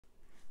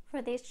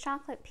For these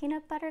chocolate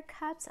peanut butter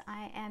cups,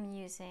 I am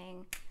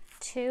using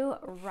 2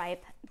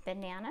 ripe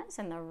bananas,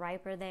 and the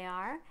riper they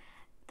are,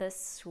 the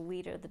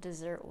sweeter the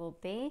dessert will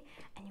be.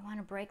 And you want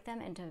to break them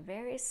into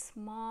very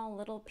small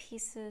little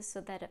pieces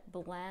so that it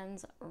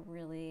blends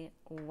really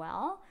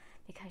well,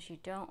 because you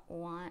don't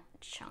want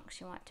chunks.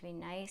 You want it to be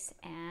nice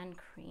and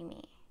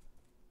creamy.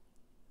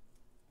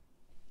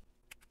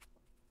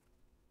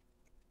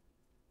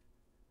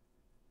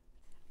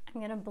 I'm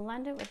going to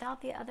blend it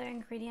without the other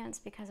ingredients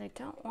because I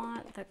don't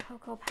want the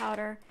cocoa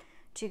powder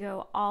to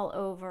go all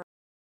over.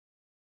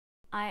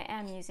 I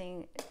am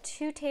using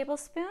 2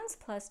 tablespoons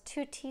plus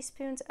 2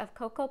 teaspoons of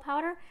cocoa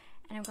powder,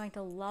 and I'm going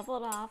to level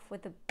it off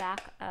with the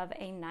back of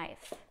a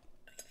knife.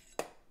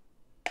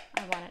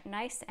 I want it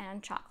nice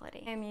and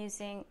chocolatey. I'm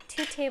using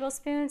 2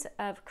 tablespoons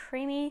of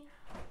creamy,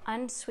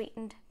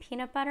 unsweetened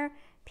peanut butter.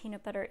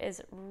 Peanut butter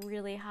is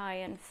really high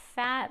in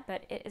fat,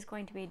 but it is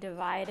going to be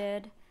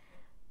divided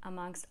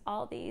amongst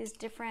all these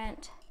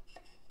different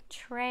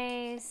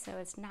trays, so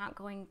it's not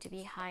going to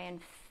be high in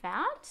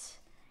fat.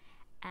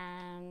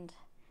 And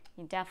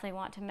you definitely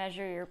want to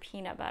measure your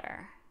peanut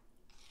butter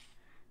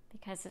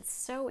because it's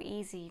so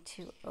easy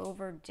to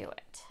overdo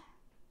it.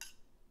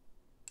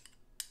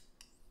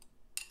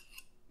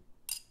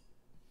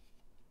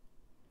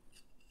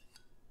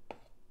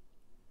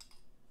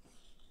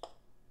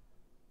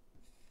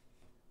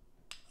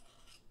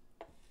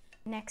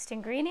 Next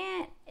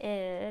ingredient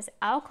is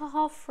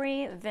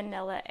alcohol-free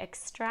vanilla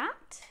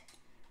extract,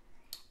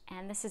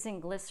 and this is in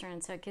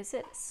glycerin, so it gives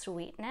it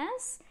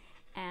sweetness.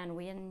 And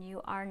when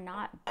you are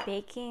not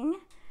baking,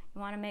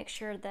 you want to make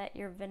sure that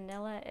your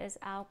vanilla is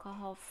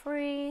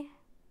alcohol-free.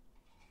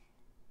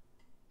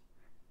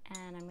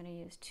 And I'm going to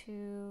use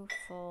 2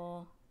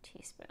 full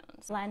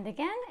teaspoons. Blend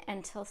again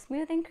until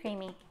smooth and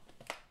creamy.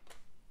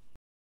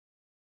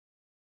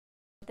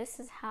 This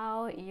is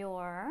how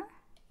your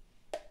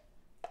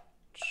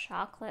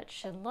chocolate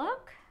should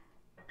look.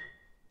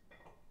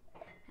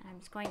 And I'm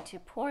just going to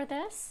pour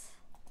this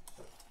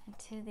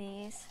into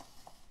these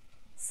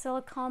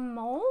silicone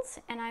molds,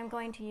 and I'm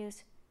going to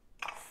use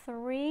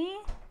 3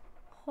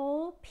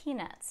 whole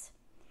peanuts.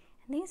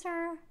 And these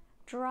are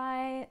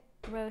dry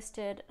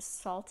roasted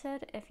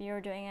salted. If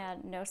you're doing a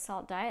no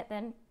salt diet,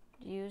 then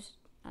use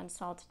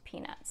unsalted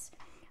peanuts.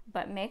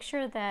 But make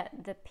sure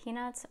that the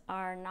peanuts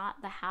are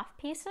not the half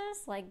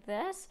pieces like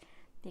this,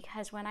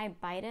 because when I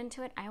bite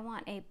into it, I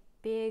want a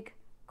big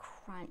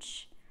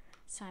crunch.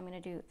 So I'm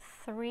going to do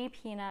 3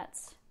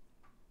 peanuts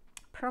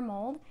per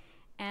mold,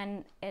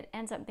 and it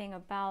ends up being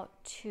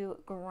about 2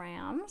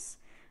 grams.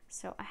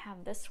 So I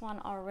have this one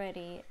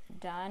already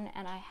done,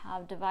 and I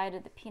have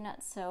divided the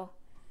peanuts, so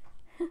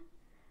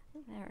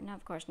now,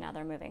 of course, now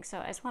they're moving. So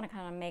I just want to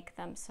kind of make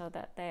them so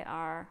that they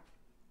are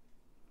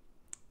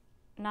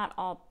not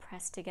all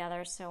pressed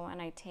together. So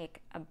when I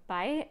take a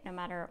bite, no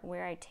matter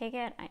where I take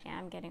it, I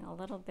am getting a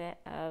little bit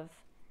of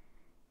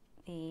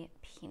the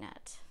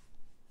peanut.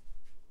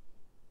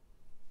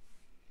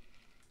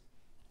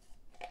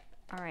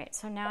 All right,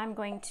 so now I'm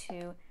going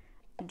to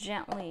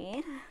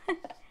gently,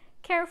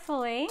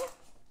 carefully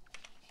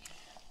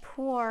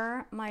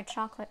pour my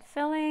chocolate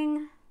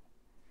filling.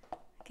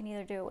 I can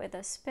either do it with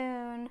a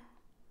spoon,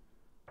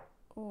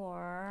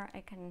 or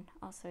I can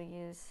also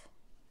use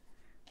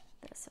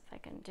this if I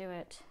can do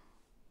it.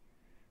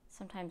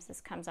 Sometimes this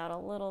comes out a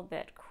little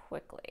bit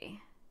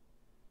quickly.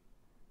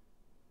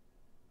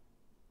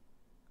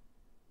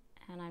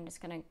 And I'm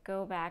just going to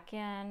go back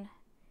in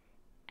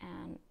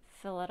and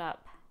fill it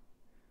up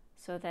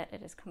so that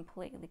it is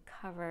completely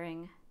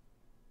covering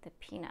the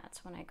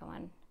peanuts when I go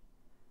in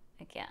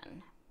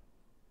again.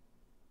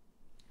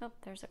 Oh,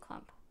 there's a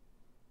clump.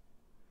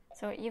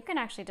 So you can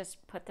actually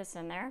just put this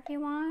in there if you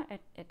want.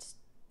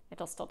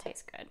 It'll still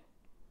taste good.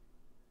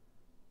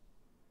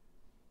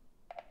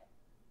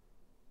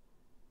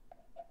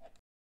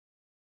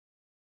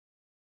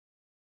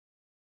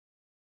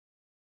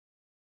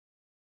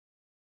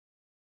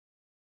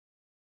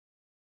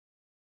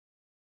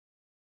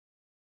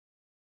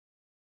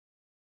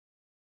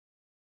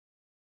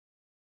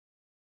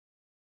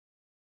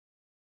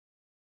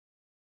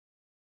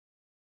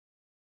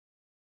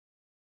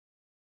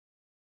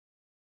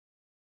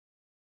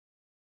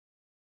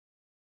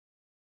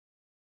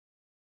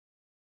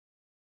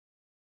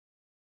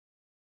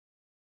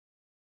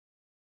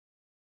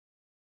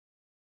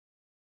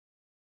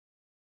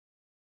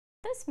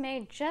 This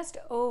made just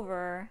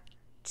over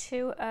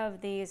 2 of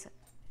these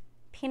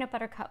peanut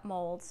butter cup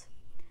molds.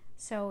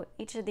 So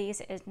each of these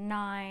is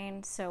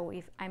 9. So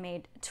I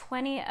made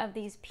 20 of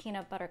these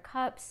peanut butter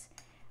cups,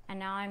 and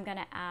now I'm going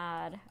to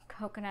add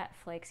coconut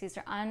flakes. These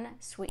are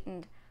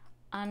unsweetened,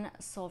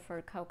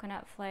 unsulfured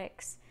coconut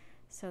flakes.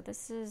 So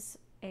this is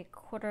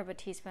 1/4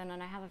 teaspoon,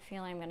 and I have a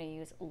feeling I'm going to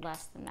use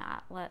less than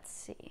that. Let's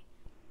see.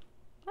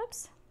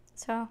 Whoops.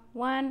 So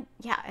 1,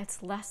 yeah,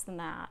 it's less than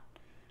that.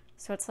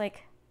 So it's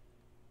like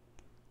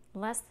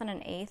less than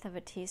 1/8 of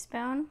a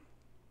teaspoon.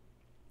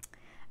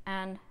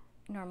 And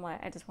normally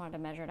I just wanted to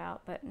measure it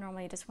out, but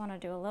normally you just want to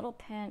do a little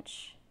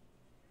pinch,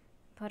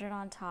 put it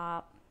on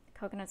top,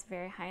 coconut's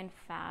very high in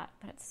fat,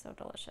 but it's so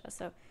delicious.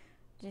 So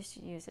just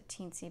use a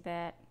teensy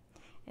bit.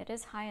 It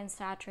is high in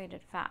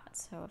saturated fat,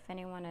 so if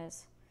anyone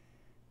is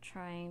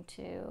trying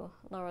to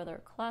lower their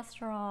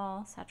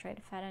cholesterol,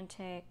 saturated fat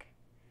intake,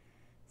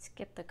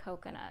 skip the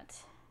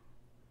coconut.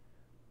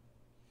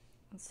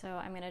 And so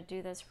I'm going to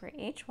do this for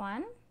each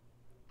one,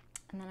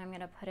 and then I'm going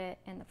to put it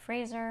in the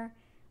freezer,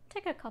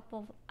 take a couple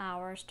of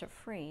hours to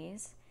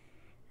freeze,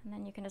 and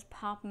then you can just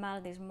pop them out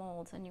of these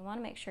molds, and you want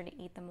to make sure to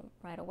eat them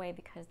right away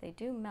because they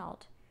do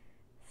melt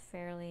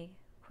fairly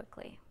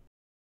quickly.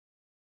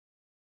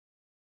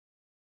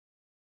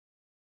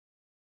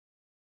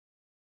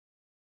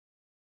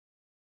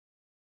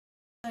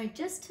 So I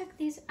just took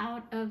these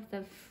out of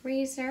the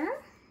freezer,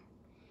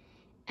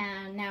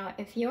 and now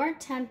if you're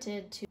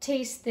tempted to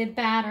taste the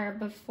batter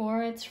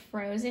before it's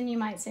frozen, you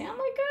might say, oh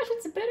my gosh,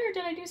 it's bitter,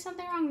 did I do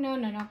something wrong? No,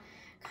 no, no.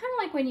 Kind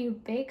of like when you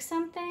bake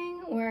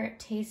something where it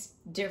tastes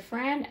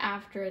different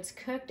after it's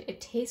cooked,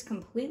 it tastes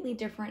completely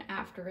different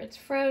after it's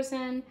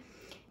frozen.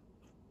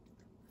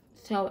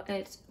 So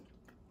it's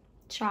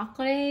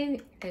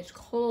chocolatey, it's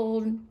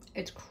cold,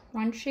 it's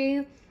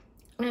crunchy,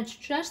 and it's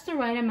just the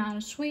right amount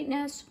of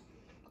sweetness.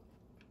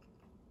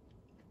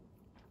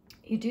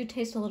 You do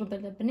taste a little bit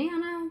of the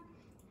banana,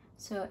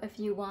 so if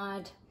you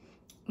want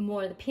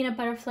more of the peanut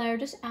butter flavor,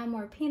 just add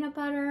more peanut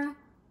butter.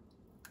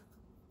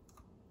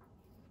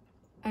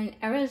 And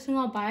every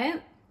single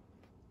bite,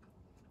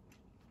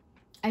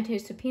 I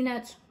taste the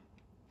peanuts,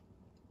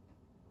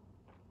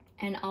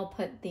 and I'll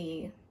put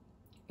the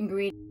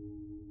ingredients